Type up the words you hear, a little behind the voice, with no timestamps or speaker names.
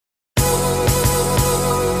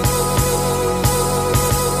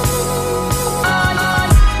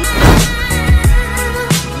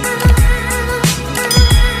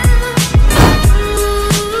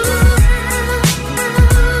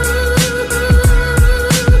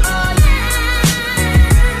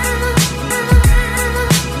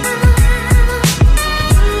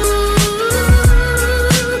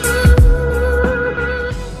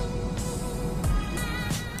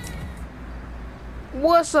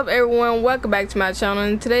up everyone, welcome back to my channel.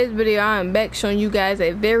 In today's video I am back showing you guys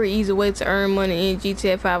a very easy way to earn money in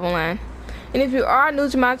GTA 5 Online. And if you are new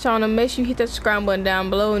to my channel, make sure you hit that subscribe button down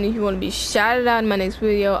below, and if you want to be shouted out in my next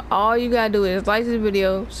video, all you gotta do is like this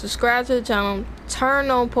video, subscribe to the channel, turn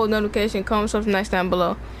on post notification, comment something nice down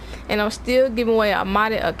below. And I'm still giving away a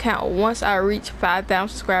modded account once I reach 5,000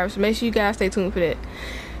 subscribers, so make sure you guys stay tuned for that.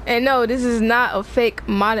 And no, this is not a fake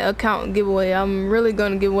modded account giveaway. I'm really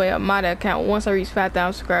going to give away a modded account once I reach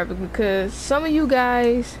 5,000 subscribers, because some of you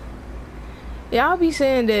guys, y'all be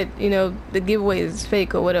saying that, you know, the giveaway is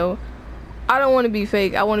fake or whatever. I don't want to be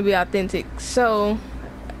fake. I want to be authentic. So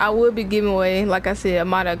I will be giving away, like I said, a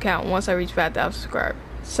modded account once I reach 5,000 subscribers.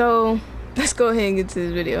 So let's go ahead and get to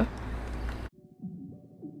this video.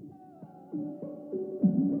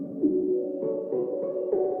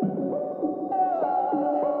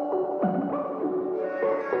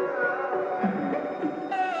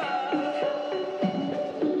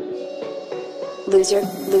 Loser.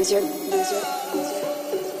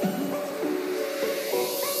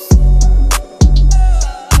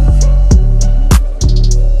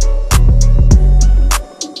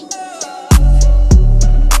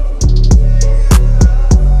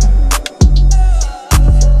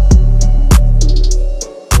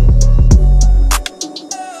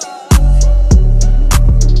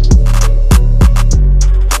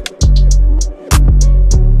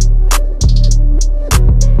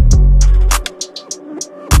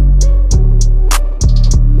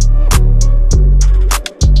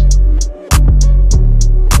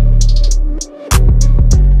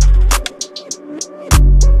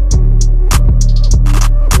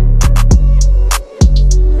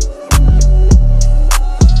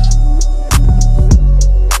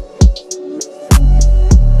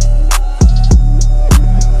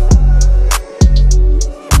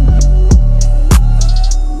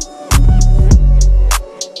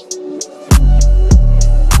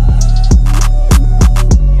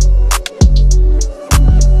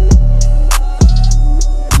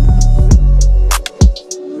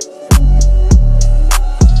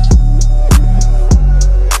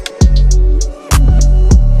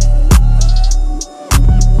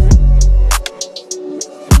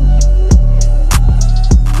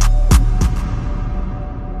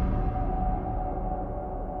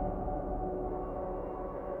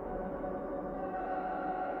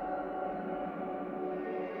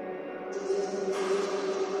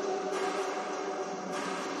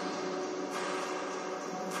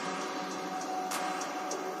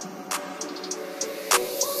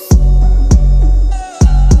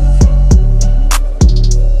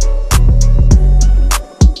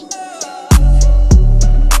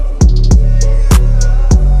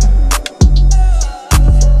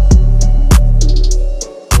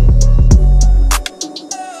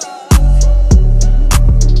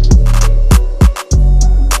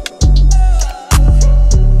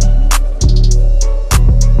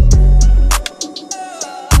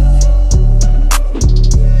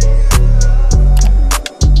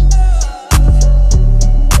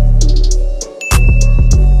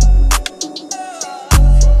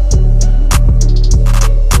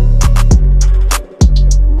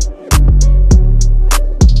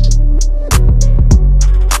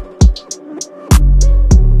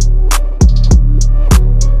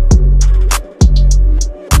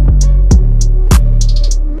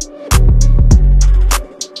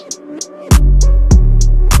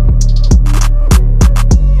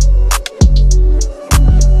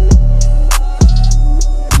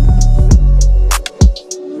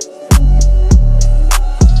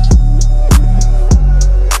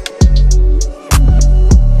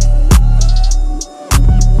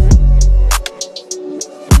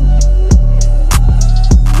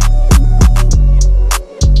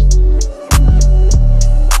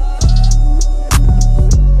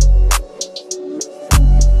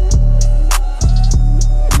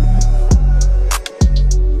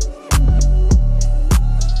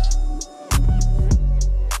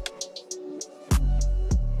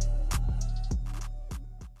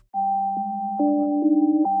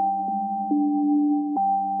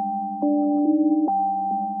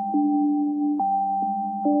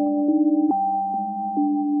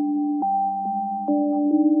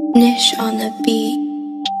 Niche on the beat.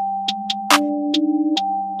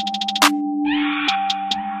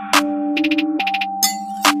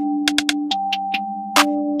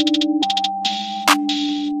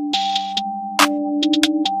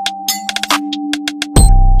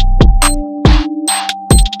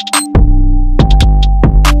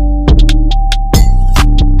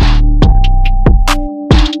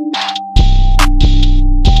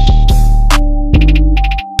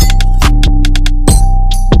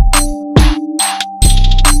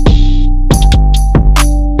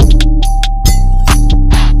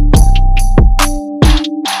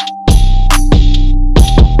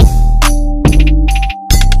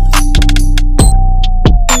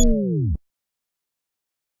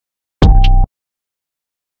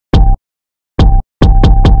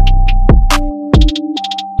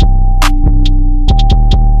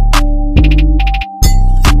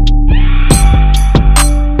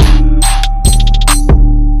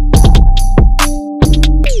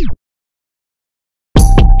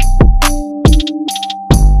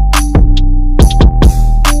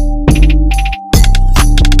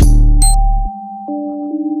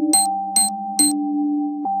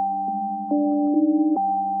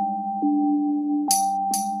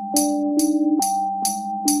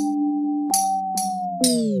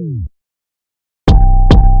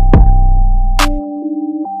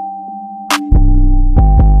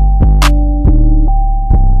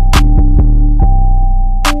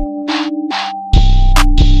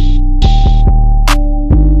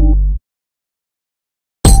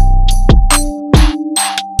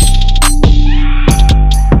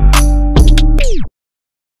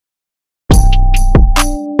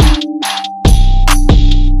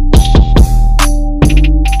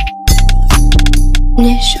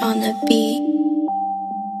 Finish on the beat.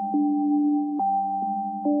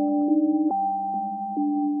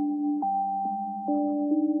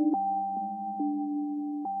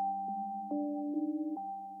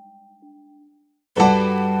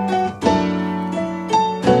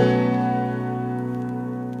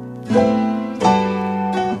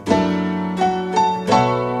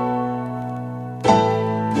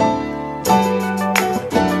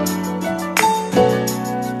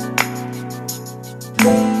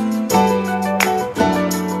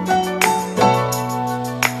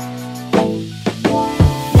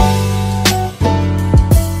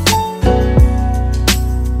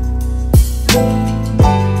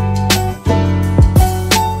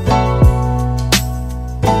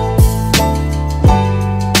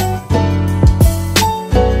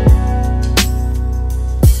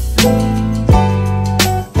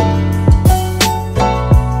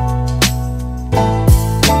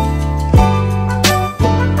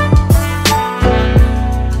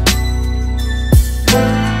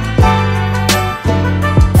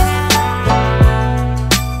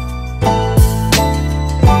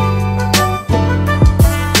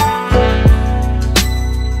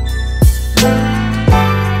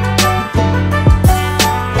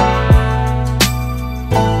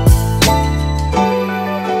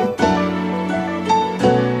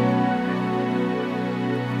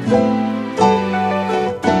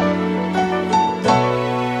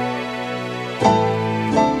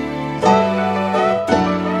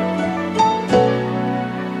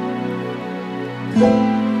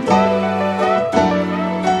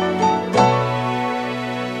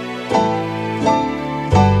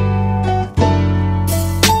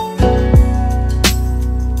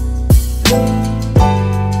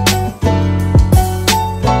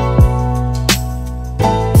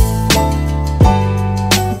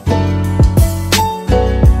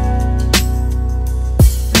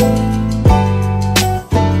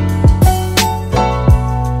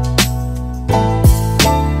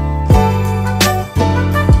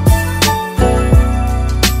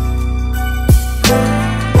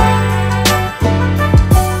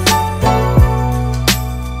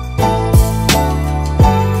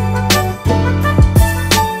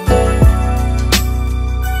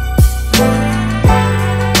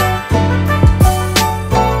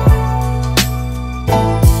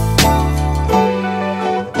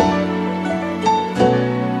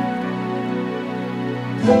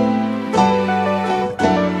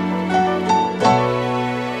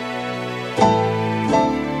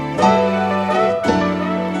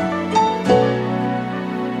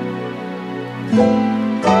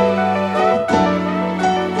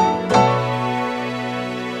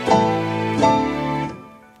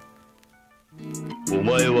お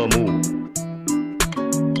前はもう